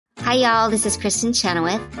Hi, y'all. This is Kristen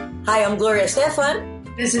Chenoweth. Hi, I'm Gloria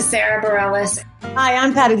Estefan. This is Sarah Bareilles. Hi,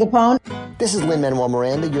 I'm Patti LuPone. This is Lin-Manuel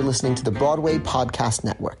Miranda. You're listening to the Broadway Podcast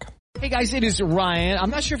Network. Hey guys, it is Ryan. I'm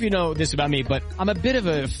not sure if you know this about me, but I'm a bit of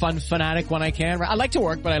a fun fanatic when I can. I like to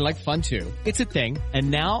work, but I like fun too. It's a thing. And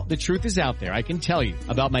now the truth is out there. I can tell you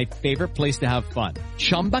about my favorite place to have fun.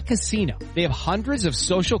 Chumba Casino. They have hundreds of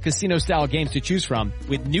social casino style games to choose from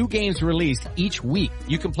with new games released each week.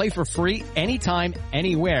 You can play for free anytime,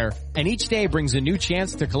 anywhere. And each day brings a new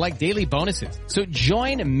chance to collect daily bonuses. So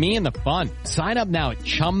join me in the fun. Sign up now at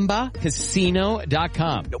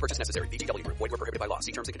ChumbaCasino.com. No purchase necessary. VGW Group. Void where prohibited by law.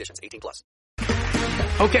 See terms and conditions. 18+.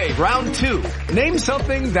 Okay, round two. Name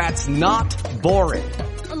something that's not boring.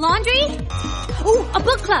 A laundry? Ooh, a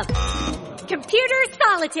book club. Computer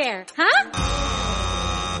solitaire, huh?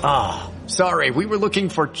 Ah, sorry. We were looking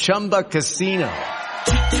for Chumba Casino.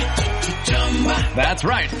 That's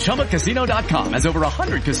right. ChumbaCasino.com has over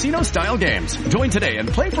 100 casino-style games. Join today and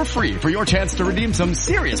play for free for your chance to redeem some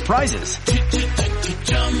serious prizes.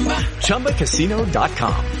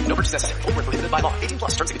 ChumbaCasino.com. No purchase necessary. Void where prohibited by law. 18+.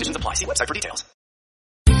 Terms and conditions apply. See website for details.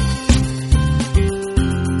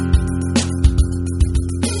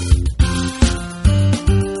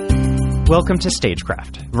 Welcome to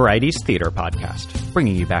Stagecraft, Variety's theater podcast,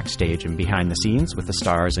 bringing you backstage and behind the scenes with the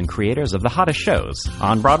stars and creators of the hottest shows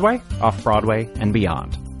on Broadway, off-Broadway, and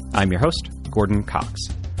beyond. I'm your host, Gordon Cox.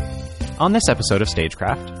 On this episode of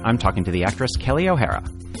Stagecraft, I'm talking to the actress Kelli O'Hara.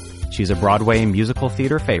 She's a Broadway musical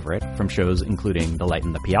theater favorite from shows including The Light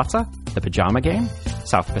in the Piazza, The Pajama Game,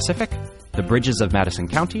 South Pacific, The Bridges of Madison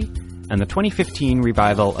County, and the 2015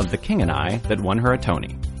 revival of The King and I that won her a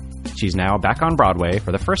Tony. She's now back on Broadway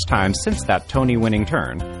for the first time since that Tony-winning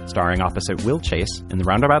turn, starring opposite Will Chase in the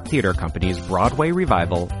Roundabout Theater Company's Broadway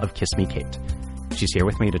revival of Kiss Me, Kate. She's here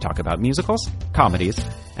with me to talk about musicals, comedies,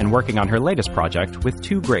 and working on her latest project with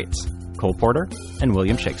two greats, Cole Porter and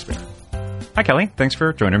William Shakespeare. Hi, Kelli. Thanks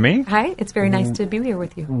for joining me. Hi. It's very nice to be here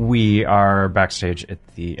with you. We are backstage at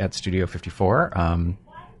Studio 54.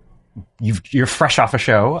 You're fresh off a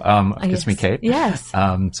show, Kiss Me, Kate. Yes.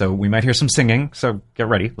 So we might hear some singing. So get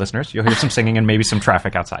ready, listeners. You'll hear some singing and maybe some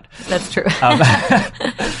traffic outside. That's true.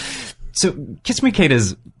 So Kiss Me, Kate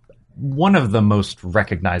is one of the most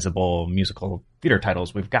recognizable musical theater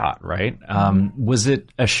titles we've got, right? Was it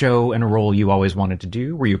a show and a role you always wanted to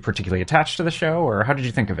do? Were you particularly attached to the show, or how did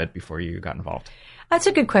you think of it before you got involved? That's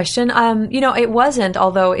a good question. It wasn't,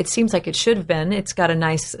 although it seems like it should have been. It's got a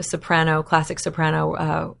nice classic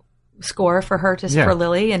soprano score for her for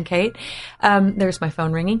Lily and Kate. There's my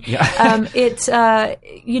phone ringing. Yeah.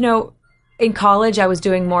 In college I was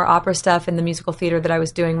doing more opera stuff, and the musical theater that I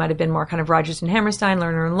was doing might have been more kind of Rodgers and Hammerstein,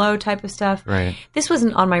 Lerner and Loewe type of stuff. Right. This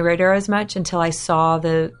wasn't on my radar as much until I saw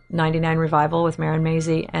the 99 revival with Marin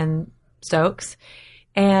Mazzie and Stokes.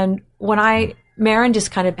 And Marin just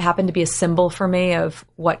kind of happened to be a symbol for me of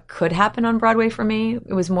what could happen on Broadway for me.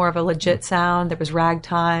 It was more of a legit sound. There was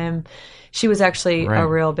ragtime. She was actually a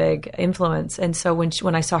real big influence. And so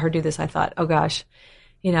when I saw her do this, I thought, oh gosh,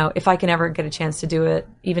 if I can ever get a chance to do it,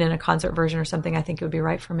 even in a concert version or something, I think it would be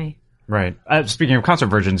right for me. Right. Speaking of concert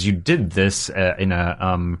versions, you did this in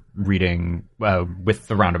a reading with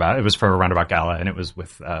the Roundabout. It was for a Roundabout Gala, and it was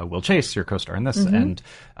with Will Chase, your co-star in this, and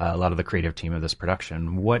a lot of the creative team of this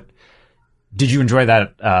production. What did you enjoy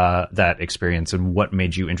that experience, and what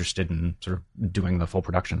made you interested in sort of doing the full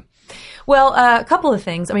production? Well, a couple of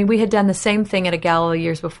things. I mean, we had done the same thing at a gala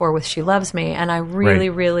years before with She Loves Me, and I really,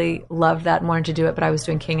 really loved that and wanted to do it, but I was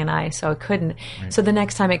doing King and I, so I couldn't. Right. So the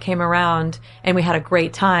next time it came around, and we had a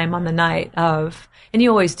great time on the night of, and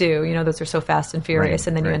you always do, those are so fast and furious,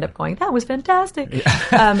 and then you end up going, that was fantastic,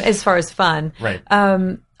 as far as fun. Right.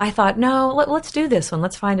 I thought, no, let's do this one.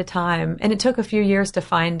 Let's find a time. And it took a few years to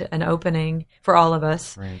find an opening for all of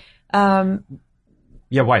us. Right.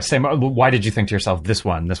 Why? Why did you think to yourself, this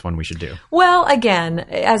one we should do? Well, again,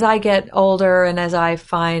 as I get older and as I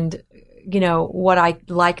find, what I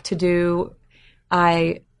like to do,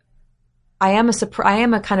 I am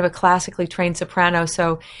a kind of a classically trained soprano.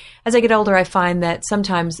 So as I get older, I find that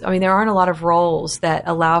sometimes, there aren't a lot of roles that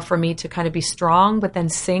allow for me to kind of be strong, but then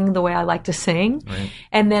sing the way I like to sing. Right.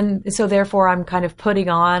 And then, so therefore I'm kind of putting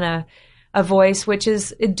on a voice, which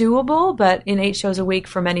is doable, but in 8 shows a week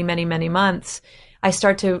for many, many, many months, I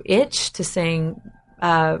start to itch to sing,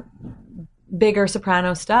 bigger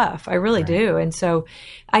soprano stuff. I really do. And so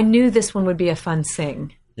I knew this one would be a fun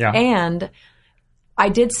sing. Yeah. And I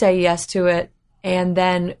did say yes to it, and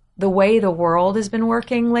then the way the world has been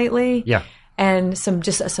working lately, and some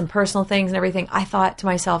personal things and everything, I thought to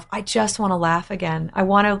myself, I just want to laugh again. I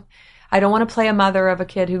want I don't want to play a mother of a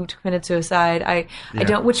kid who committed suicide. I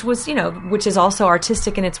don't, which was, which is also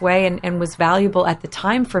artistic in its way and was valuable at the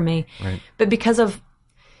time for me. Right. But because of,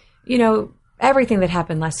 everything that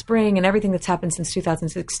happened last spring and everything that's happened since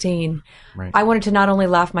 2016, Right. I wanted to not only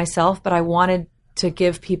laugh myself, but I wanted to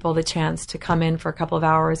give people the chance to come in for a couple of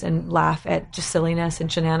hours and laugh at just silliness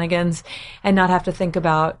and shenanigans and not have to think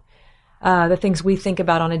about the things we think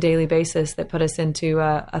about on a daily basis that put us into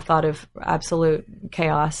a thought of absolute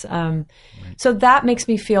chaos. So that makes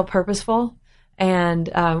me feel purposeful. And,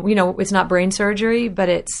 it's not brain surgery, but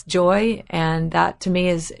it's joy. And that to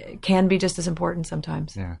me can be just as important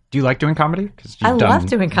sometimes. Yeah. Do you like doing comedy? 'Cause you've I love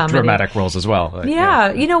doing comedy. Dramatic roles as well.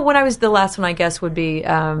 Yeah. When I was the last one, I guess would be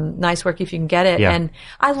Nice Work If You Can Get It. Yeah. And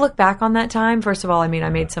I look back on that time. First of all, I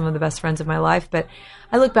made some of the best friends of my life, but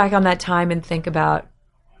I look back on that time and think about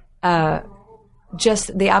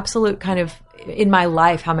just the absolute kind of in my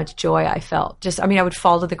life, how much joy I felt. I would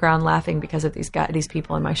fall to the ground laughing because of these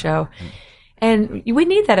people in my show. And we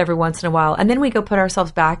need that every once in a while. And then we go put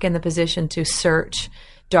ourselves back in the position to search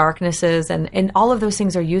darknesses and all of those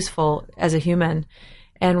things are useful as a human.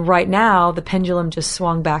 And right now the pendulum just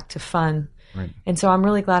swung back to fun. Right. And so I'm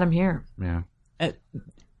really glad I'm here. Yeah.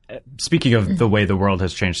 Speaking of the way the world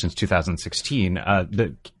has changed since 2016,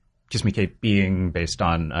 the Kiss Me Kate being based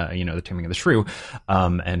on, The Taming of the Shrew,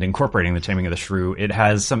 and incorporating The Taming of the Shrew, it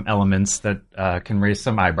has some elements that can raise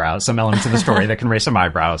some eyebrows, some elements of the story that can raise some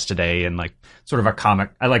eyebrows today, and like sort of a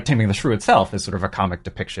comic. I like Taming of the Shrew itself as sort of a comic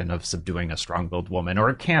depiction of subduing a strong-willed woman, or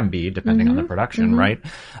it can be, depending on the production, right?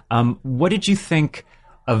 What did you think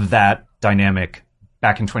of that dynamic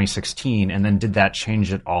back in 2016, and then did that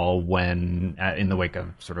change at all when, in the wake of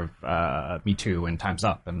sort of Me Too and Time's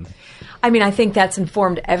Up? And I think that's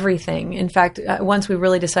informed everything. In fact, once we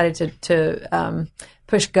really decided to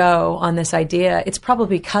push go on this idea, it's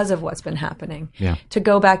probably because of what's been happening. Yeah. To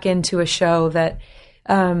go back into a show that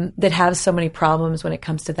has so many problems when it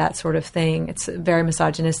comes to that sort of thing. It's very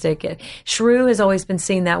misogynistic. Shrew has always been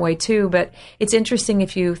seen that way too, but it's interesting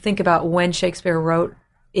if you think about when Shakespeare wrote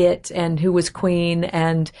it and who was queen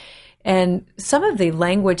and some of the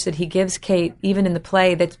language that he gives Kate, even in the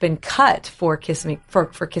play that's been cut for Kiss Me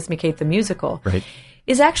Kate the musical, right,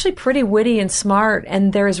 is actually pretty witty and smart,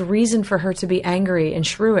 and there is reason for her to be angry and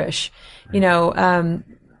shrewish. Right.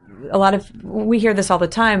 We hear this all the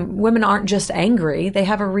time. Women aren't just angry; they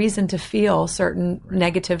have a reason to feel certain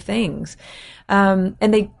negative things. And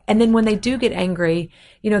then when they do get angry,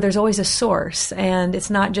 there's always a source, and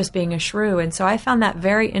it's not just being a shrew. And so I found that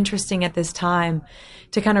very interesting at this time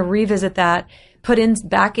to kind of revisit that, put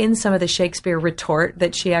back in some of the Shakespeare retort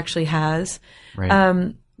that she actually has,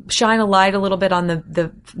 right. Shine a light a little bit on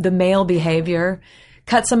the male behavior,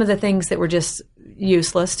 cut some of the things that were just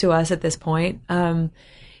useless to us at this point.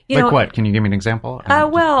 What? Can you give me an example? There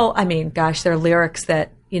are lyrics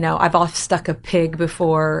that, I've off stuck a pig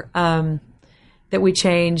before, that we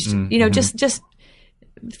changed, just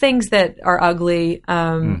things that are ugly,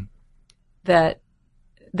 that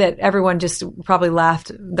everyone just probably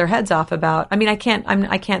laughed their heads off about. I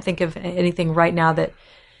can't think of anything right now that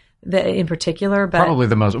in particular, but probably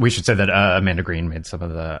the most, we should say that Amanda Green made some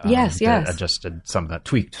of the, yes. adjusted some of that,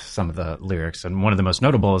 tweaked some of the lyrics. And one of the most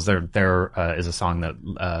notable is there is a song that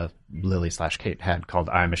Lily/Kate had called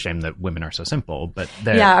I'm Ashamed That Women Are So Simple. But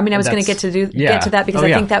I was going to get to that because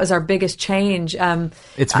I think that was our biggest change.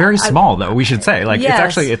 It's very small though, we should say. Like,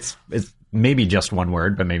 yes. it's maybe just one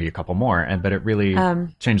word, but maybe a couple more. But it really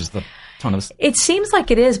changes the tone of the... It seems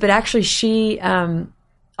like it is, but actually she...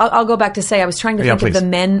 I'll go back to say I was trying to think of the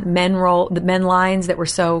men lines that were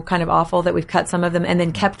so kind of awful that we've cut some of them and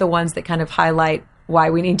then kept the ones that kind of highlight why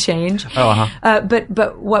we need change.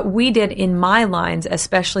 But what we did in my lines,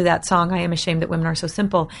 especially that song, I Am Ashamed That Women Are So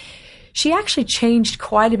Simple, she actually changed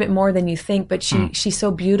quite a bit more than you think, but she so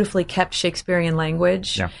beautifully kept Shakespearean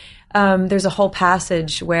language. Yeah. There's a whole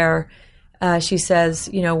passage where she says,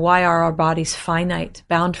 why are our bodies finite,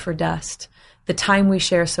 bound for dust? The time we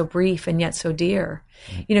share so brief and yet so dear.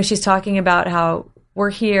 She's talking about how we're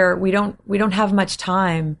here, we don't have much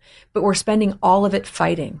time, but we're spending all of it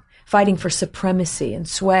fighting for supremacy and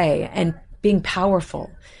sway and being powerful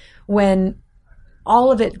when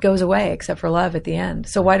all of it goes away except for love at the end.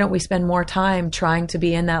 So why don't we spend more time trying to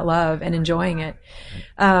be in that love and enjoying it,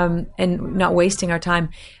 and not wasting our time?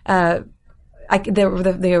 The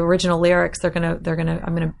original lyrics,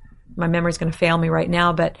 my memory's gonna fail me right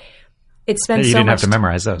now, but it spends you so didn't much have to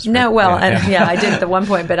memorize those. Right? No, well, I did at one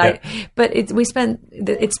point, but it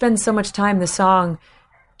spends so much time, the song,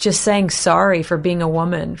 just saying sorry for being a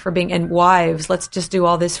woman, and wives, let's just do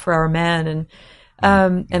all this for our men,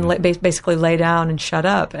 and basically lay down and shut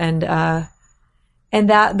up. And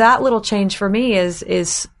that little change for me is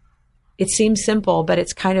it seems simple, but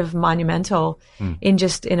it's kind of monumental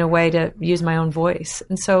in a way to use my own voice.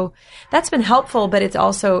 And so that's been helpful, but it's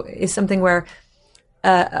also is something where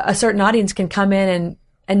a certain audience can come in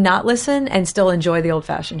and not listen and still enjoy the old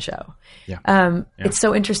fashioned show. Yeah. It's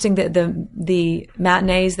so interesting that the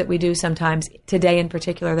matinees that we do sometimes, today in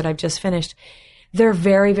particular that I've just finished, they're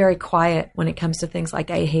very, very quiet when it comes to things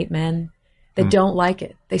like I Hate Men. They don't like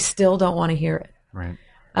it. They still don't want to hear it. Right.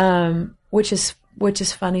 Which is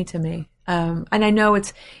funny to me. And I know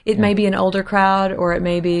it may be an older crowd, or it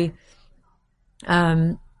may be,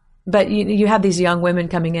 but you have these young women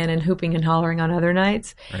coming in and hooping and hollering on other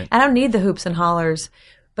nights. Right. I don't need the hoops and hollers,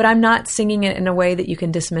 but I'm not singing it in a way that you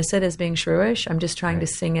can dismiss it as being shrewish. I'm just trying to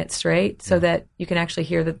sing it straight so that you can actually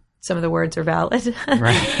hear that some of the words are valid.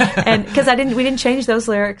 Right. And because we didn't change those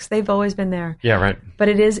lyrics. They've always been there. Yeah. Right. But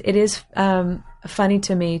it is funny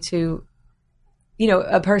to me to,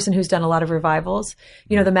 a person who's done a lot of revivals,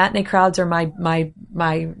 the matinee crowds are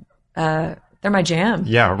they're my jam.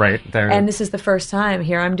 Yeah, right. And this is the first time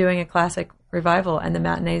here I'm doing a classic revival, and the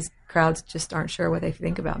matinees crowds just aren't sure what they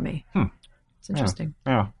think about me. It's interesting.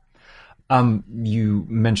 Yeah. You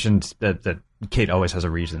mentioned that Kate always has a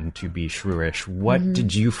reason to be shrewish. What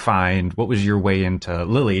did you find? What was your way into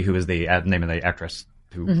Lily, who is the name of the actress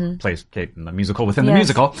who plays Kate in the musical within the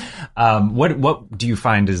musical? What do you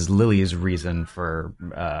find is Lily's reason for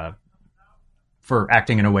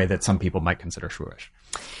acting in a way that some people might consider shrewish?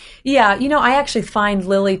 Yeah, I actually find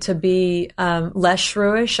Lily to be less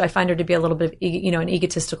shrewish. I find her to be a little bit of, an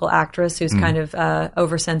egotistical actress who's kind of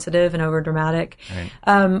oversensitive and overdramatic. Right.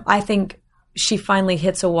 I think she finally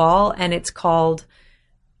hits a wall, and it's called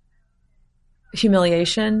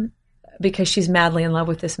humiliation, because she's madly in love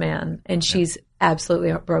with this man, and she's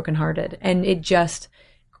absolutely brokenhearted, and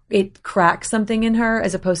it cracks something in her,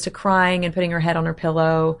 as opposed to crying and putting her head on her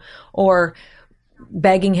pillow or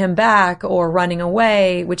begging him back or running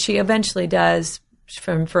away, which she eventually does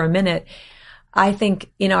for a minute. I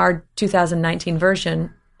think in our 2019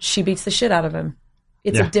 version, she beats the shit out of him.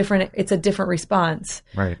 It's a different response.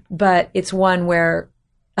 Right. But it's one where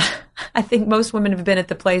I think most women have been at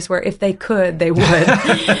the place where if they could, they would,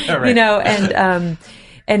 right.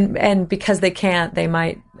 And because they can't, they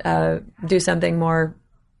might do something more,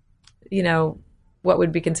 what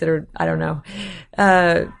would be considered, I don't know,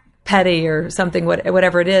 petty or something,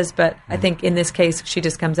 whatever it is. But I think in this case, she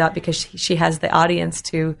just comes out because she has the audience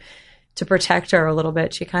to protect her a little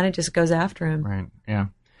bit. She kind of just goes after him. Right. Yeah.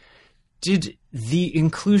 Did the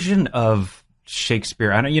inclusion of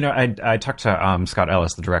Shakespeare, I talked to Scott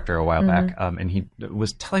Ellis, the director, a while back, and he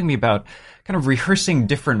was telling me about kind of rehearsing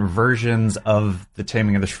different versions of The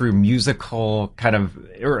Taming of the Shrew musical, kind of,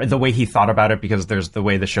 or the way he thought about it, because there's the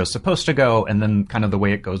way the show's supposed to go, and then kind of the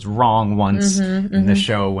way it goes wrong once in the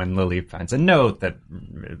show when Lily finds a note that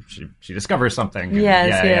she discovers something.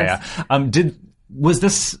 Yes. Was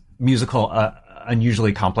this musical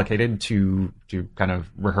unusually complicated to kind of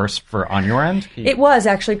rehearse for on your end? It was,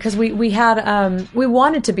 actually, because we had we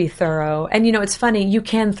wanted to be thorough, and it's funny, you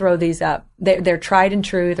can throw these up. They're tried and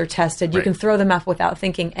true, they're tested. You can throw them up without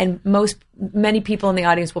thinking, and many people in the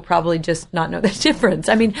audience will probably just not know the difference.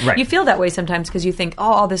 I mean, you feel that way sometimes because you think,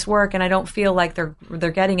 all this work, and I don't feel like they're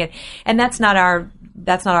getting it, and that's not our.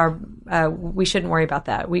 We shouldn't worry about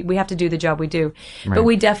that. We have to do the job we do. Right. But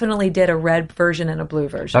we definitely did a red version and a blue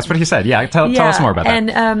version. That's what he said. Yeah. Tell us more about that.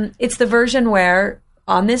 And it's the version where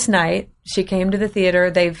on this night she came to the theater.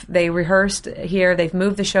 They rehearsed here. They've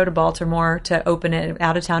moved the show to Baltimore to open it,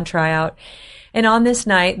 out of town tryout. And on this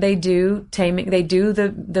night they do Taming. They do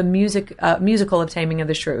the musical of Taming of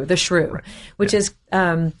the Shrew, right. Which is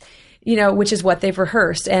which is what they've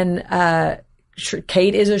rehearsed. And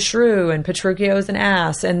Kate is a shrew and Petruchio is an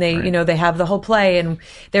ass, and they they have the whole play, and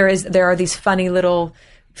there are these funny little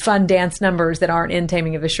fun dance numbers that aren't in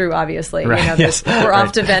Taming of the Shrew, obviously. Right. We're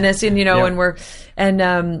off to Venice, and and we're and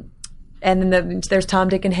then there's Tom,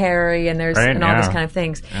 Dick, and Harry, and there's and all these kind of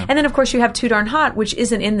things. Yeah. And then of course you have Too Darn Hot, which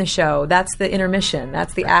isn't in the show. That's the intermission.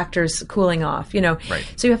 That's the actors cooling off.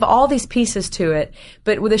 Right. So you have all these pieces to it.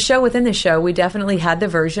 But with the show within the show, we definitely had the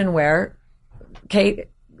version where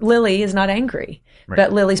Lily is not angry,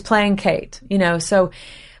 but Lily's playing Kate, so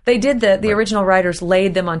they did the original writers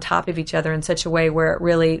laid them on top of each other in such a way where it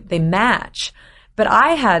really, they match. But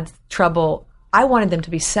I had trouble. I wanted them to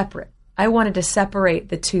be separate. I wanted to separate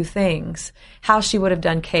the two things, how she would have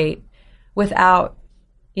done Kate without,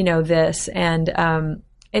 this. And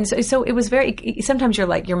so it was very, sometimes you're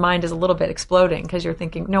like, your mind is a little bit exploding because you're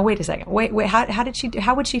thinking, no, wait a second. Wait,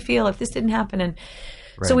 how would she feel if this didn't happen?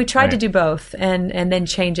 So we tried to do both and then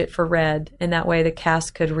change it for Red. And that way the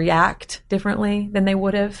cast could react differently than they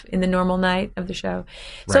would have in the normal night of the show.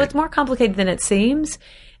 So it's more complicated than it seems.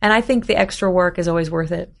 And I think the extra work is always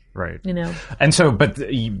worth it. Right. You know? And so, but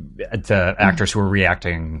the actors who are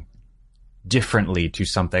reacting differently to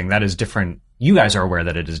something that is different, you guys are aware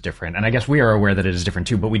that it is different, and I guess we are aware that it is different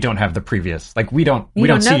too, but we don't have the previous, like we don't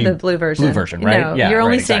know see the blue version, right? No, yeah, you're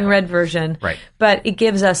only right, seeing exactly. Red version, right? But it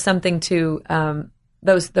gives us something to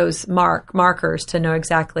those markers to know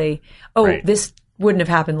exactly. This wouldn't have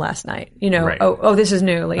happened last night. You know, this is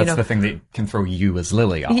new. That's the thing that can throw you as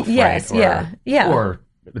Lily off, yes, right? Yeah. Or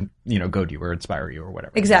goad you or inspire you or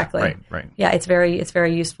whatever. Exactly. Right. Yeah, it's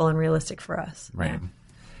very useful and realistic for us. Right. Yeah.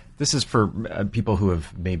 This is for people who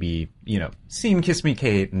have maybe, seen Kiss Me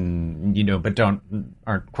Kate and, but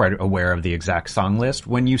aren't quite aware of the exact song list.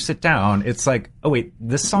 When you sit down, it's like, oh, wait,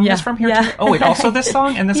 this song is from here too? Oh, wait, also this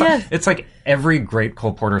song and this song? It's like every great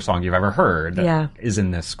Cole Porter song you've ever heard is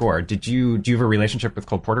in this score. Do you have a relationship with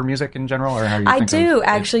Cole Porter music in general? Or how you I do,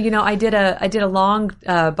 actually. I did a long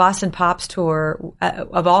Boston Pops tour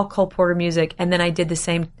of all Cole Porter music, and then I did the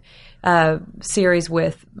same series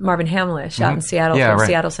with Marvin Hamlish out in Seattle for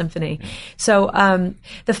Seattle Symphony. So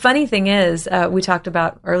the funny thing is, we talked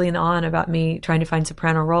about early on about me trying to find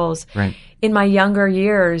soprano roles. Right. In my younger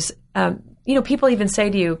years, people even say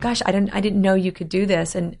to you, "Gosh, I didn't know you could do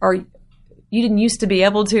this," or "You didn't used to be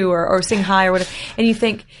able to," or sing high or whatever. And you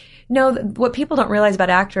think, no, what people don't realize about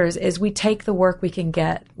actors is we take the work we can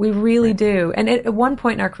get. We really do. And at one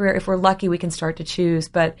point in our career, if we're lucky, we can start to choose,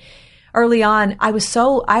 but early on, I was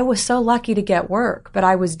so lucky to get work, but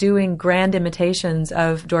I was doing grand imitations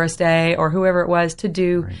of Doris Day or whoever it was to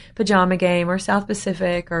do Pajama Game or South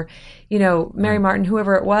Pacific or, Mary Martin,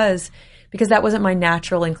 whoever it was, because that wasn't my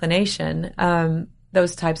natural inclination,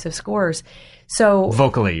 those types of scores. So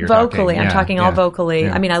vocally, I'm talking all vocally.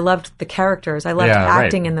 Yeah. I mean, I loved the characters. I loved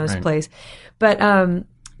acting in those plays. But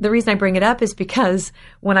the reason I bring it up is because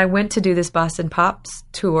when I went to do this Boston Pops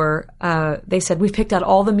tour, they said, we've picked out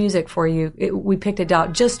all the music for you. We picked it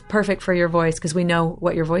out just perfect for your voice because we know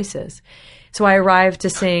what your voice is. So I arrived to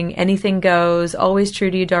sing Anything Goes, Always True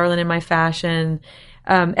to You, Darling, in My Fashion,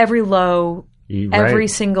 every low, every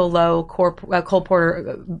single low, Cole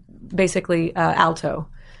Porter, basically alto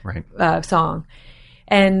song.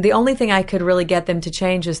 And the only thing I could really get them to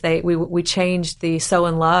change is we changed the So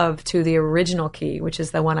in Love to the original key, which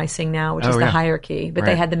is the one I sing now, which is the higher key. But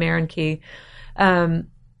they had the Marin key.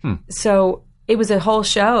 So it was a whole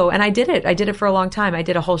show, and I did it. I did it for a long time. I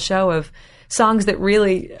did a whole show of songs that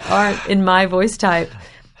really aren't in my voice type.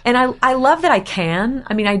 And I love that I can.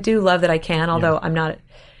 I mean, I do love that I can, although I'm not.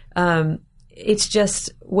 It's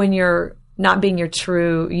just when you're not being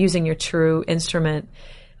using your true instrument,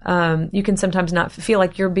 you can sometimes not feel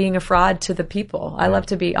like you're being a fraud to the people. I love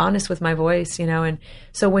to be honest with my voice, and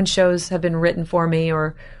so when shows have been written for me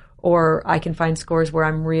or I can find scores where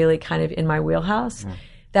I'm really kind of in my wheelhouse,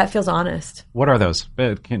 that feels honest. What are those?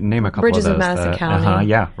 Name a couple Bridges of those. Madison County.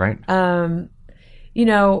 Yeah, right.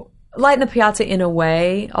 Light in the Piazza in a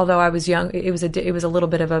way, although I was young, it was a little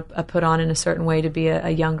bit of a put on in a certain way to be a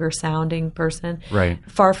younger sounding person. Right.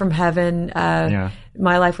 Far from Heaven,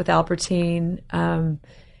 My Life with Albertine, so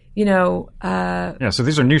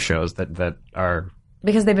these are new shows that are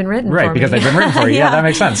because they've been written for me. Because they've been written for you. Yeah, that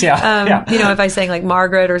makes sense. Yeah. If I sang like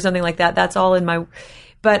Margaret or something like that, that's all in my.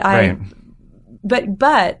 But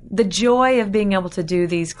but the joy of being able to do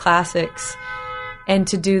these classics and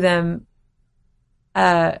to do them,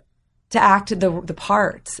 to act the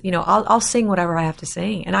parts. I'll sing whatever I have to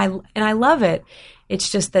sing, and I love it.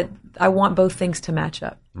 It's just that I want both things to match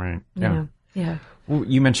up. Right. Yeah. Yeah. Well,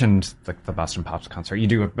 you mentioned the Boston Pops concert. You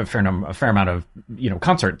do a fair amount of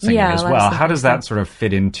concert singing as well. How does that sort of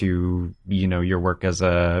fit into your work as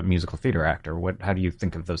a musical theater actor? How do you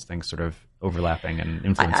think of those things sort of overlapping and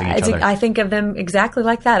influencing each other? I think of them exactly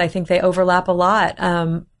like that. I think they overlap a lot.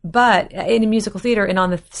 But in a musical theater and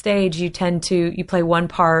on the stage, you play one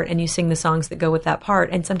part and you sing the songs that go with that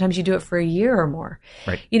part, and sometimes you do it for a year or more.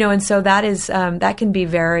 Right. And so that is that can be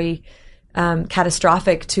very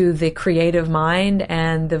catastrophic to the creative mind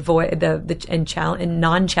and the voice, and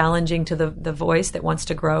non-challenging to the voice that wants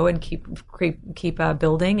to grow and keep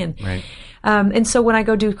building. And so when I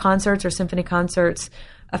go do concerts or symphony concerts,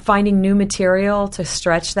 finding new material to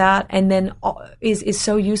stretch that, and then is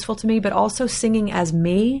so useful to me. But also singing as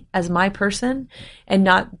me, as my person, and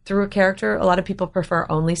not through a character. A lot of people prefer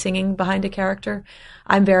only singing behind a character.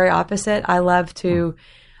 I'm very opposite. I love to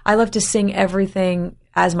sing everything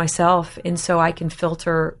as myself, and so I can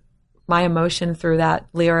filter my emotion through that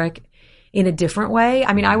lyric in a different way.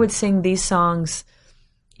 I mean, I would sing these songs,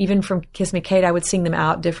 even from Kiss Me Kate, I would sing them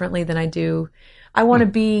out differently than I do. I want to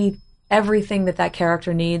be everything that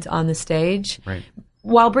character needs on the stage, Right.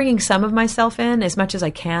 while bringing some of myself in as much as I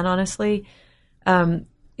can. Honestly,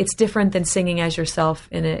 it's different than singing as yourself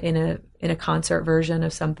in a concert version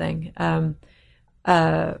of something.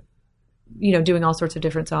 Doing all sorts of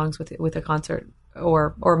different songs with a concert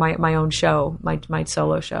or my own show, my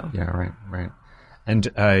solo show. Yeah, right.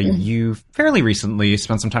 And you fairly recently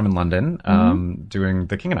spent some time in London doing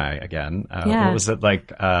The King and I again. What was it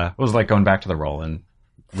like? What was it like going back to the role and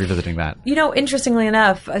revisiting that? Interestingly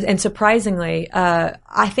enough, and surprisingly,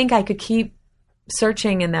 I think I could keep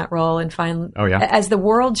searching in that role and find. Oh, yeah? As the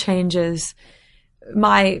world changes,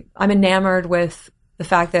 I'm enamored with the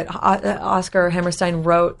fact that Oscar Hammerstein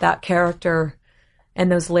wrote that character and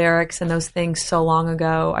those lyrics and those things so long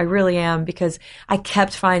ago. I really am, because I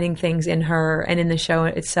kept finding things in her and in the show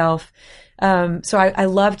itself. So I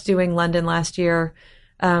loved doing London last year,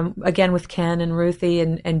 again with Ken and Ruthie,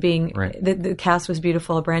 and being the cast was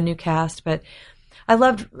beautiful, a brand new cast. But I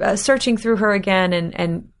loved searching through her again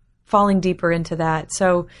and falling deeper into that.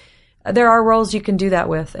 So there are roles you can do that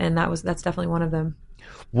with, and that's definitely one of them.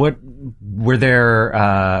 What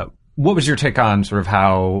was your take on sort of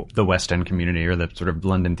how the West End community or the sort of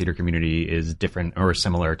London theater community is different or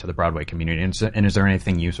similar to the Broadway community? And is there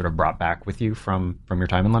anything you sort of brought back with you from your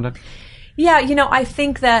time in London? Yeah, I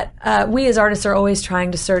think that we as artists are always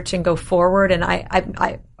trying to search and go forward. And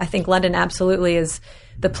I think London absolutely is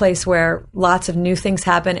the place where lots of new things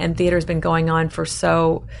happen, and theater's been going on for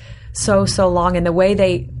so long. And the way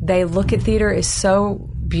they look at theater is so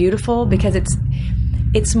beautiful, because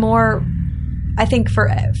it's more, I think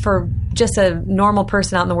for just a normal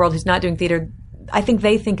person out in the world who's not doing theater, I think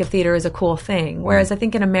they think of theater as a cool thing. Whereas I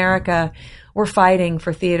think in America, we're fighting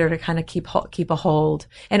for theater to kind of keep a hold,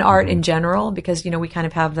 and art in general, because, we kind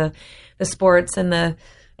of have the sports and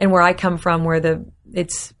where I come from, where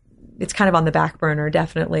it's kind of on the back burner,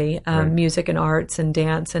 definitely, music and arts and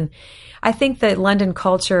dance. And I think that London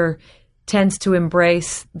culture tends to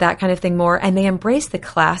embrace that kind of thing more, and they embrace the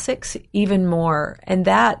classics even more. And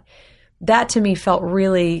that to me felt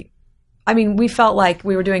really, we felt like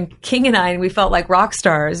we were doing King and I, and we felt like rock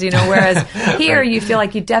stars, whereas here you feel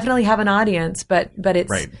like you definitely have an audience, but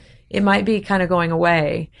it might be kind of going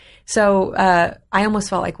away. So I almost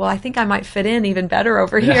felt like, well, I think I might fit in even better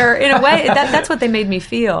over here in a way. That's what they made me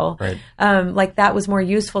feel. Right. Like that was more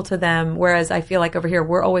useful to them, whereas I feel like over here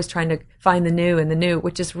we're always trying to find the new,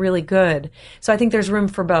 which is really good. So I think there's room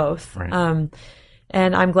for both. Right.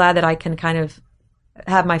 And I'm glad that I can kind of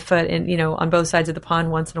have my foot in, on both sides of the pond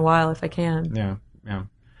once in a while if I can. Yeah.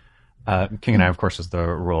 King and I, of course, is the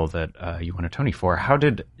role that you won a Tony for. How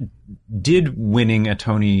did winning a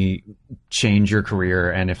Tony change your career,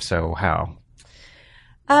 and if so, how?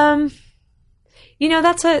 That's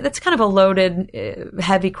kind of a loaded,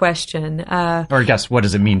 heavy question. Or I guess, what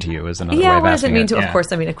does it mean to you? Is another way of asking it. Yeah, what does it mean to? Of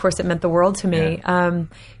course, it meant the world to me. Yeah.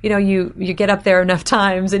 You get up there enough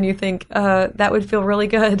times, and you think that would feel really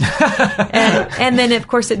good, and then of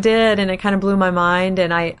course it did, and it kind of blew my mind,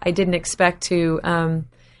 and I didn't expect to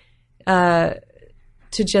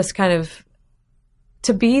just kind of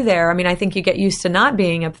to be there. I think you get used to not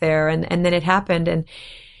being up there, and then it happened,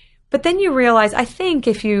 but then you realize, I think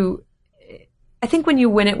when you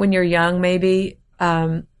win it when you're young, maybe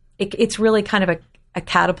it's really kind of a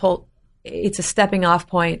catapult. It's a stepping off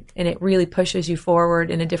point, and it really pushes you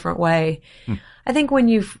forward in a different way. I think when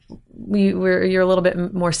you're a little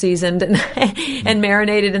bit more seasoned and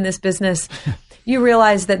marinated in this business, you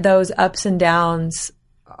realize that those ups and downs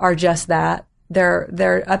are just that.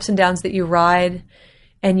 They're ups and downs that you ride,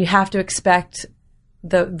 and you have to expect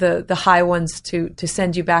the high ones to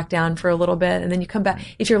send you back down for a little bit, and then you come back.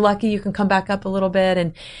 If you're lucky, you can come back up a little bit,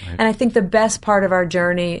 and I think the best part of our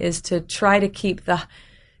journey is to try to keep a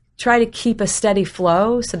steady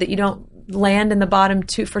flow, so that you don't land in the bottom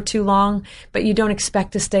for too long, but you don't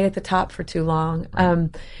expect to stay at the top for too long.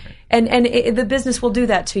 And the business will do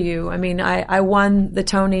that to you. I won the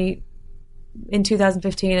Tony in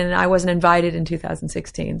 2015, and I wasn't invited in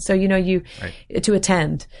 2016. So to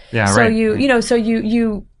attend. Yeah, so right.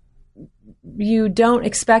 You don't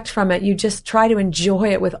expect from it. You just try to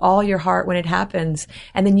enjoy it with all your heart when it happens,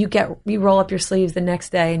 and then you roll up your sleeves the next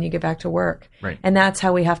day and you get back to work. Right. And that's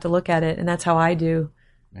how we have to look at it, and that's how I do.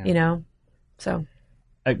 Yeah. So.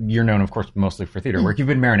 You're known, of course, mostly for theater work. You've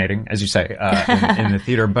been marinating, as you say, in the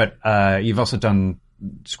theater, but you've also done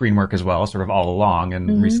screen work as well, sort of all along.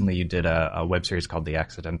 And recently you did a web series called The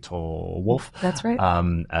Accidental Wolf. That's right.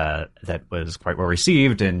 That was quite well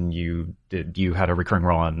received, and you had a recurring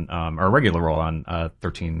role on, or a regular role on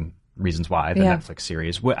 13 Reasons Why, the Yeah. Netflix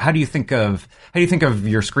series. How do you think of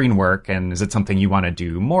your screen work, and is it something you want to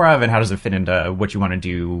do more of, and how does it fit into what you want to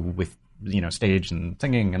do with, stage and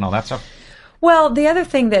singing and all that stuff? Well, the other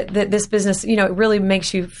thing that this business, it really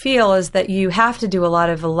makes you feel is that you have to do a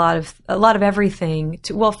lot of everything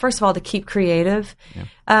to, well, first of all, to keep creative.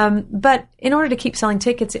 Yeah. But in order to keep selling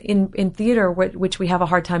tickets in theater, which we have a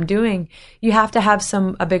hard time doing, you have to have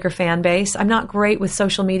a bigger fan base. I'm not great with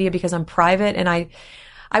social media because I'm private, and I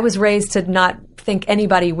was raised to not think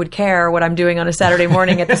anybody would care what I'm doing on a Saturday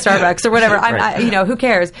morning at the Starbucks or whatever. Right. Who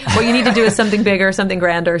cares? What you need to do is something bigger, something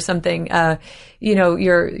grander, something,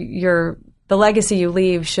 the legacy you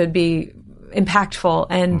leave should be impactful,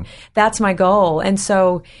 and that's my goal. And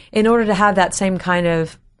so in order to have that same kind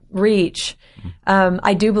of reach,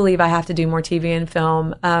 I do believe I have to do more TV and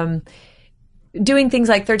film. Doing things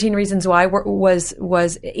like 13 Reasons Why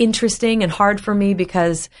was interesting and hard for me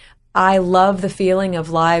because I love the feeling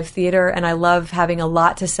of live theater, and I love having a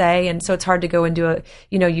lot to say. And so it's hard to go and do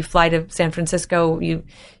you fly to San Francisco, you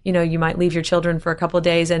might leave your children for a couple of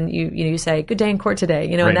days, and you say, good day in court today,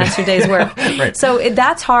 right. and that's your day's work. Right. So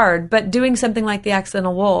that's hard. But doing something like The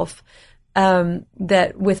Accidental Wolf,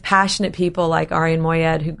 that with passionate people like Arian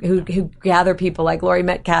Moayed, who gather people like Laurie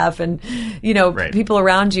Metcalf and, right. people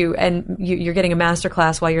around you, and you're getting a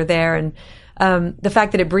masterclass while you're there. And, the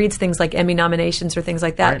fact that it breeds things like Emmy nominations or things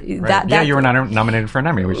like that. Right. You were nominated for an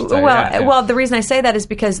Emmy, we should say. Well, the reason I say that is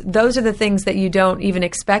because those are the things that you don't even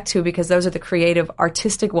expect to, because those are the creative,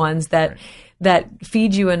 artistic ones that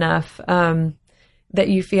feed you enough that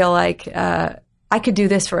you feel like I could do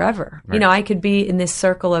this forever. Right. I could be in this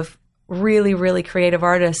circle of really, really creative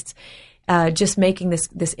artists, just making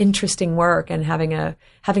this interesting work and having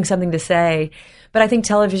something to say. But I think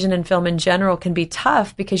television and film in general can be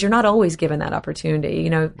tough because you're not always given that opportunity.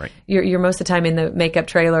 Right. You're most of the time in the makeup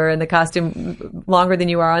trailer and the costume longer than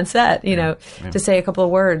you are on set, to say a couple of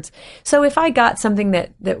words. So if I got something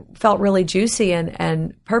that felt really juicy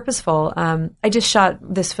and purposeful, I just shot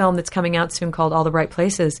this film that's coming out soon called All the Bright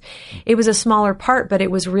Places. It was a smaller part, but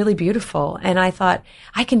it was really beautiful. And I thought,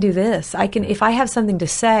 I can do this. If I have something to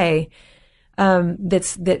say,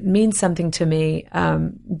 that means something to me.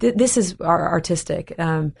 This is artistic.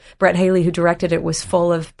 Brett Haley, who directed it, was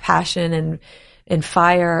full of passion and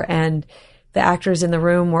fire, and the actors in the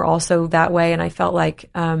room were also that way. And I felt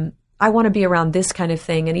like I want to be around this kind of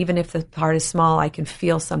thing, and even if the part is small, I can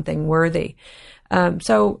feel something worthy. And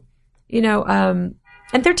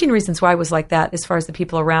 13 Reasons Why was like that as far as the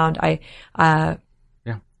people around.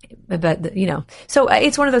 But so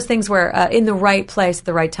it's one of those things where in the right place at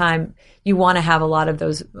the right time, you want to have a lot of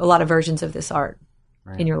versions of this art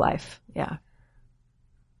in your life. Yeah.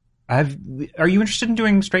 Are you interested in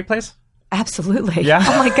doing straight plays? Absolutely. Yeah.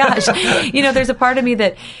 Oh my gosh. There's a part of me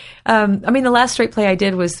that, the last straight play I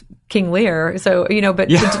did was King Lear. So, but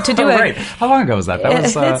to do it. Right. How long ago was that? That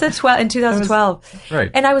was in 2012.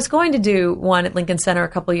 Right. And I was going to do one at Lincoln Center a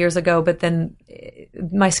couple of years ago, but then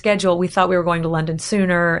my schedule, we thought we were going to London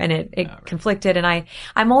sooner, and it conflicted. And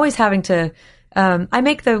I'm always having to, I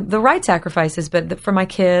make the right sacrifices, but for my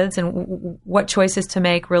kids and what choices to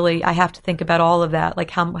make, really, I have to think about all of that. Like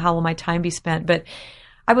how will my time be spent? But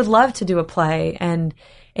I would love to do a play and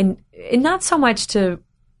not so much to,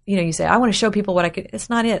 you say, I want to show people what I could. It's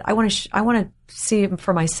not it. I want to see it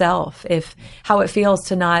for myself, how it feels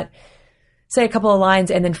to not say a couple of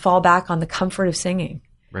lines and then fall back on the comfort of singing.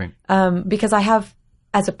 Right. Because I have,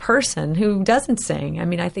 as a person who doesn't sing,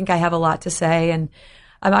 I think I have a lot to say, and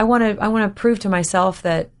I want to prove to myself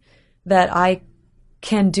that I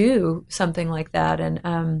can do something like that.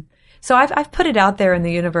 And so I've put it out there in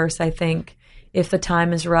the universe, I think, if the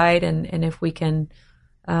time is right, and if we can,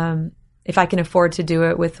 if I can afford to do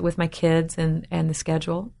it with my kids and the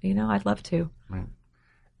schedule, I'd love to. Right.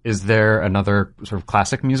 Is there another sort of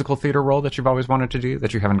classic musical theater role that you've always wanted to do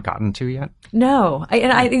that you haven't gotten to yet? No,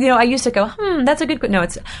 I used to go, that's a good. No,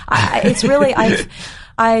 it's really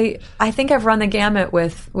I think I've run the gamut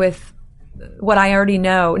with what I already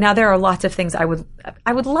know. Now there are lots of things I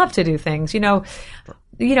would love to do things.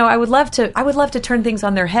 I would love to turn things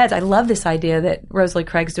on their heads. I love this idea that Rosalie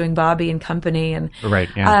Craig's doing Bobby and Company, and right.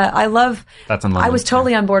 Yeah. I love. That's in London, I was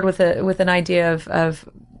totally on board with an idea of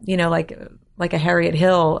like a Harriet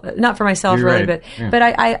Hill, not for myself really, right. but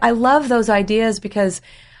I love those ideas because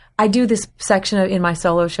I do this section in my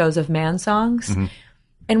solo shows of man songs. Mm-hmm.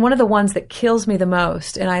 And one of the ones that kills me the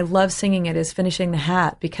most, and I love singing it, is Finishing the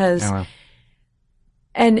Hat, because,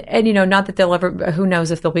 and not that they'll ever, who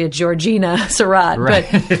knows if there'll be a Georgina Surratt, right.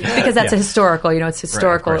 But because that's a historical, it's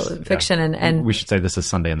historical fiction, and we should say this is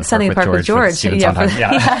Sunday in the Park with George.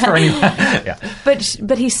 Yeah.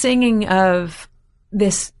 But he's singing of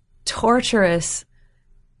this torturous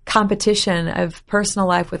competition of personal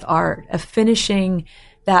life with art, of finishing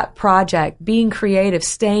that project, being creative,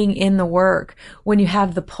 staying in the work when you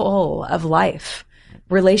have the pull of life,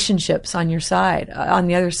 relationships on your side, on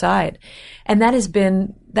the other side. And that has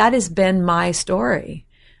been my story.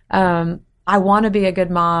 I want to be a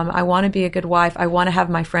good mom. I want to be a good wife. I want to have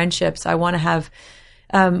my friendships. I want to have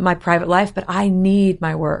my private life, but I need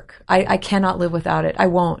my work. I cannot live without it. I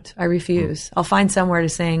won't. I refuse. I'll find somewhere to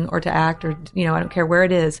sing or to act or, I don't care where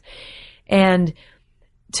it is. And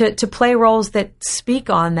to play roles that speak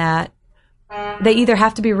on that, they either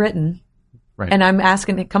have to be written. Right. And I'm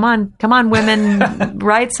asking, come on, women,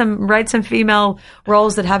 write some female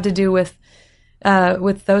roles that have to do with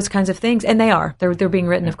those kinds of things. And they're being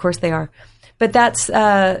written. Of course they are. But that's,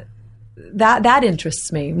 that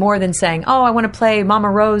interests me more than saying, oh, I want to play Mama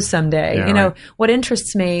Rose someday. Right. What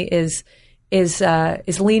interests me is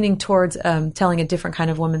leaning towards telling a different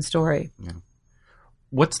kind of woman's story. Yeah.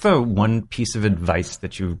 What's the one piece of advice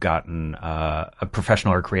that you've gotten, a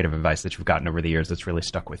professional or creative advice that you've gotten over the years that's really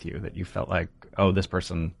stuck with you, that you felt like, oh, this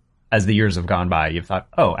person, as the years have gone by, you've thought,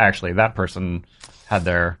 oh, actually, that person had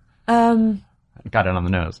their, got it on the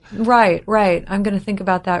nose. Right. I'm going to think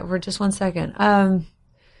about that for just 1 second.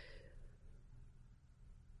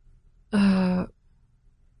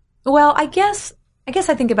 Well, I guess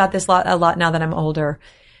I think about this a lot now that I'm older.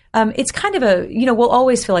 It's kind of we'll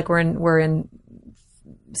always feel like we're in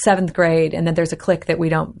 7th grade and then there's a clique that we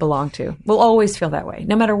don't belong to. We'll always feel that way,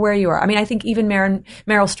 no matter where you are. I mean, I think even Meryl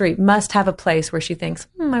Streep must have a place where she thinks,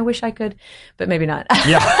 I wish I could, but maybe not.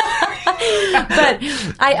 Yeah. But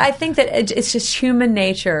I think that it's just human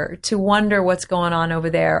nature to wonder what's going on over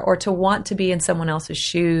there or to want to be in someone else's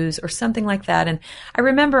shoes or something like that. And I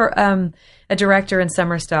remember a director in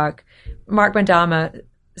Summer Stock, Mark Bandama,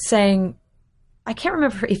 saying, I can't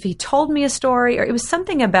remember if he told me a story or it was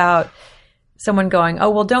something about someone going,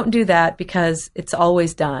 oh, well, don't do that because it's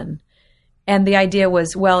always done. And the idea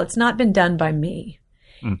was, well, it's not been done by me.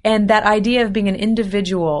 And that idea of being an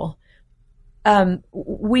individual,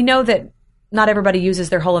 we know that not everybody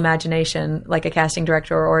uses their whole imagination like a casting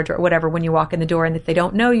director or whatever when you walk in the door, and if they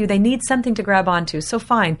don't know you, they need something to grab onto. So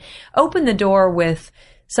fine, open the door with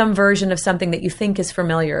some version of something that you think is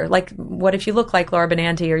familiar. Like, what if you look like Laura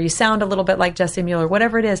Benanti or you sound a little bit like Jessie Mueller,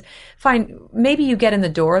 whatever it is. Fine, maybe you get in the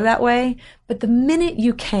door that way, but the minute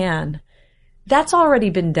you can, that's already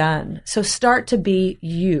been done. So start to be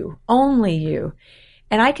you, only you.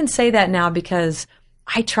 And I can say that now because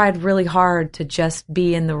I tried really hard to just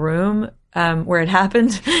be in the room where it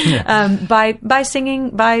happened by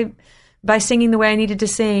singing the way I needed to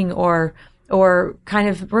sing or kind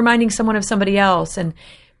of reminding someone of somebody else.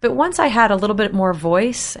 But once I had a little bit more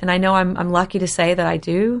voice, and I know I'm lucky to say that I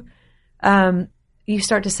do, you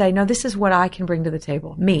start to say, no, this is what I can bring to the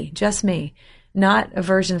table. Me, just me, not a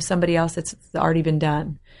version of somebody else that's already been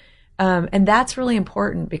done. And that's really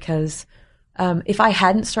important because if I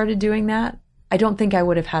hadn't started doing that, I don't think I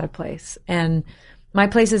would have had a place. And my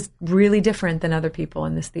place is really different than other people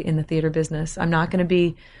in the theater business. I'm not going to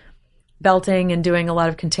be belting and doing a lot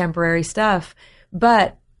of contemporary stuff,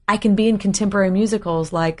 but I can be in contemporary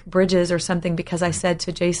musicals like Bridges or something because I said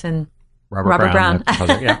to Jason Robert Brown,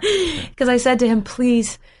 because I said to him,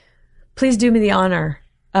 please do me the honor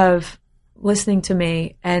of listening to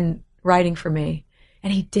me and writing for me.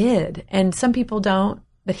 And he did. And some people don't,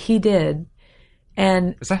 but he did.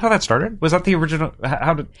 And is that how that started? Was that the original?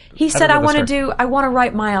 He said, I want to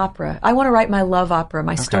write my opera. I want to write my love opera,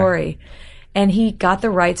 my story. And he got the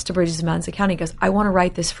rights to Bridges of Madison County. He goes, I want to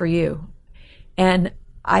write this for you. And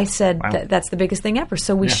I said, wow. That's the biggest thing ever.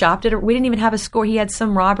 So we shopped it. We didn't even have a score. He had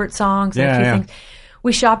some Robert songs and a few things.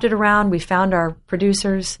 We shopped it around. We found our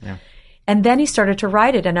producers. Yeah. And then he started to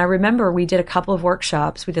write it. And I remember we did a couple of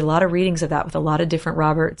workshops. We did a lot of readings of that with a lot of different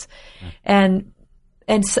Roberts. Yeah.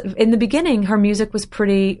 And so in the beginning, her music was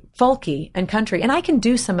pretty folky and country. And I can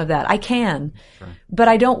do some of that. I can. Sure. But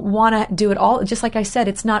I don't want to do it all. Just like I said,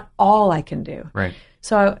 it's not all I can do. Right.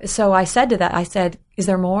 So I said to that, I said, is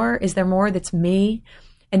there more? Is there more that's me?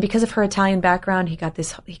 And because of her Italian background, he got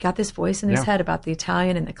this voice in his head about the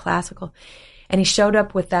Italian and the classical. And he showed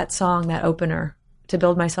up with that song, that opener, To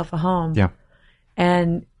Build Myself a Home. Yeah.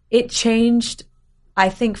 And it changed, I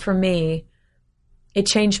think for me, it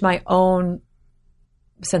changed my own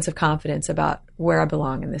sense of confidence about where I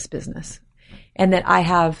belong in this business. And that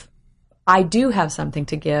I do have something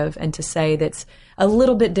to give and to say that's a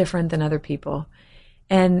little bit different than other people.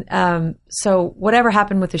 And so whatever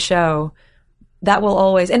happened with the show, that will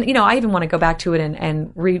always, and I even want to go back to it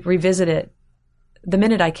and revisit it the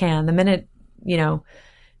minute I can,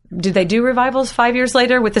 do they do revivals 5 years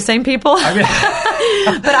later with the same people? I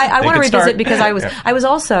But I want to revisit because I was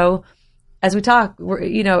also, as we talk,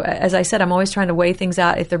 as I said, I'm always trying to weigh things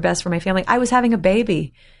out if they're best for my family. I was having a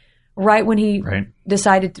baby right when we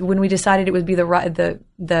decided it would be the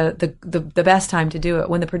best time to do it,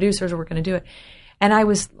 when the producers were going to do it. And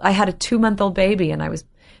I had a 2-month-old baby, and I was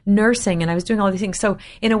nursing, and I was doing all these things. So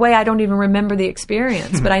in a way, I don't even remember the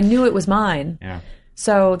experience, but I knew it was mine. Yeah.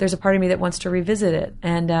 So there's a part of me that wants to revisit it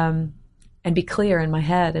and be clear in my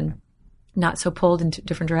head and not so pulled in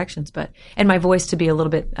different directions, and my voice to be a little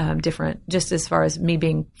bit different, just as far as me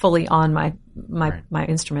being fully on my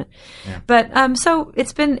instrument. Yeah. But so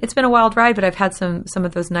it's been a wild ride, but I've had some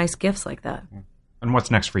of those nice gifts like that. And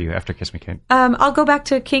what's next for you after Kiss Me Kate? I'll go back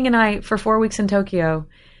to King and I for 4 weeks in Tokyo.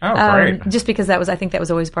 Oh, great! Just because I think that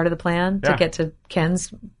was always part of the plan to get to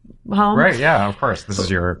Ken's home. Right? Yeah, of course. This is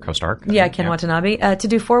your co-star. Yeah, Ken Watanabe. To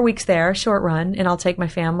do 4 weeks there, short run, and I'll take my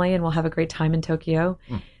family, and we'll have a great time in Tokyo.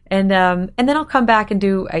 And then I'll come back and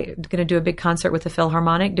I'm going to do a big concert with the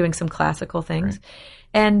Philharmonic, doing some classical things,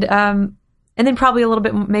 and then probably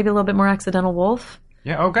maybe a little bit more Accidental Wolf.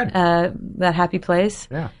 Yeah. Oh, good. That Happy Place.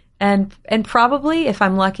 Yeah. And probably, if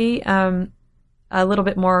I'm lucky, a little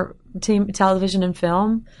bit more television and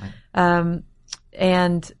film. Right.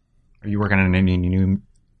 And are you working on any new?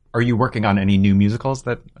 Are you working on any new musicals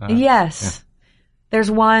that? Yes. Yeah.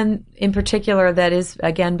 There's one in particular that is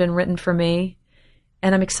again been written for me.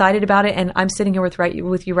 And I'm excited about it, and I'm sitting here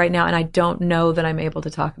with you right now, and I don't know that I'm able to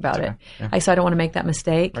talk about it. Yeah. So I don't want to make that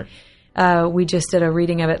mistake. Right. We just did a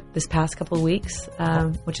reading of it this past couple of weeks,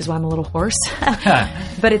 which is why I'm a little hoarse.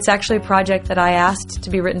 But it's actually a project that I asked to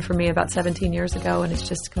be written for me about 17 years ago, and it's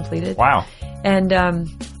just completed. Wow. And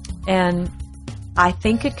I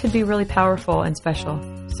think it could be really powerful and special.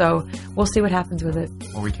 So we'll see what happens with it.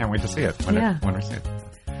 Well, we can't wait to see it when we see it.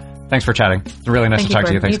 Thanks for chatting. It's really nice to talk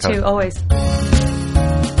to you. Thanks, you too, always.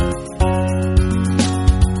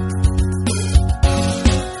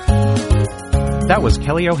 That was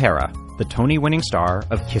Kelly O'Hara, the Tony-winning star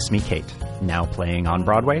of Kiss Me Kate, now playing on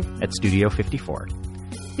Broadway at Studio 54.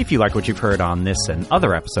 If you like what you've heard on this and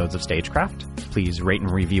other episodes of Stagecraft, please rate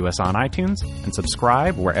and review us on iTunes and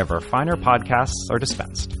subscribe wherever finer podcasts are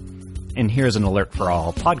dispensed. And here's an alert for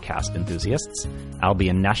all podcast enthusiasts. I'll be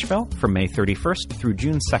in Nashville from May 31st through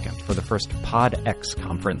June 2nd for the first PodX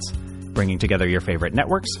conference, bringing together your favorite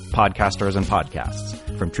networks, podcasters, and podcasts,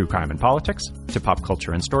 from true crime and politics, to pop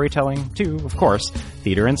culture and storytelling, to, of course,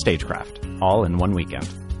 theater and stagecraft, all in one weekend.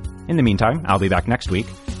 In the meantime, I'll be back next week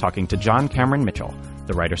talking to John Cameron Mitchell,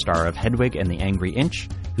 the writer-star of Hedwig and the Angry Inch,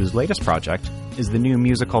 whose latest project is the new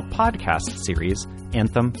musical podcast series,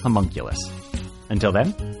 Anthem Homunculus. Until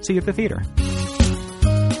then, see you at the theater.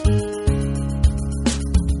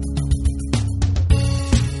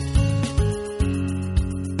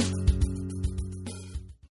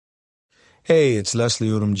 Hey, it's Leslie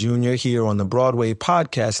Odom Jr. here on the Broadway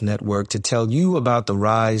Podcast Network to tell you about the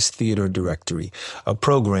Rise Theater Directory, a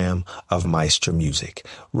program of Maestro Music.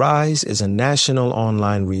 Rise is a national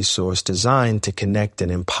online resource designed to connect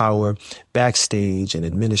and empower backstage and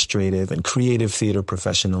administrative and creative theater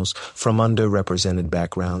professionals from underrepresented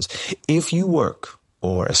backgrounds. If you work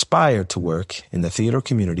or aspire to work in the theater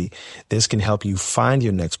community, this can help you find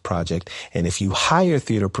your next project. And if you hire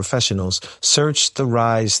theater professionals, search the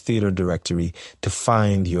Rise Theater Directory to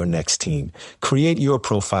find your next team. Create your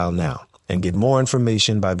profile now and get more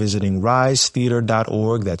information by visiting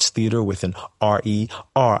risetheater.org. That's theater with an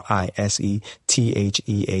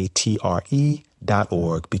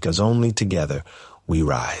RERISETHEATRE.org, because only together we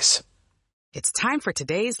rise. It's time for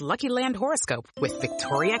today's Lucky Land horoscope with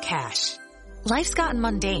Victoria Cash. Life's gotten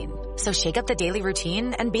mundane, so shake up the daily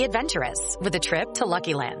routine and be adventurous with a trip to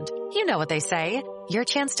Lucky Land. You know what they say, your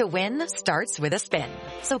chance to win starts with a spin.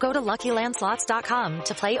 So go to LuckyLandSlots.com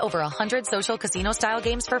to play over 100 social casino-style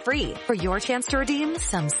games for free for your chance to redeem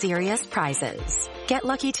some serious prizes. Get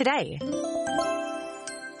lucky today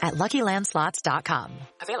at LuckyLandSlots.com.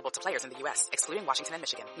 Available to players in the U.S., excluding Washington and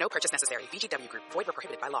Michigan. No purchase necessary. VGW Group. Void where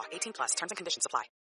prohibited by law. 18+. Terms and conditions apply.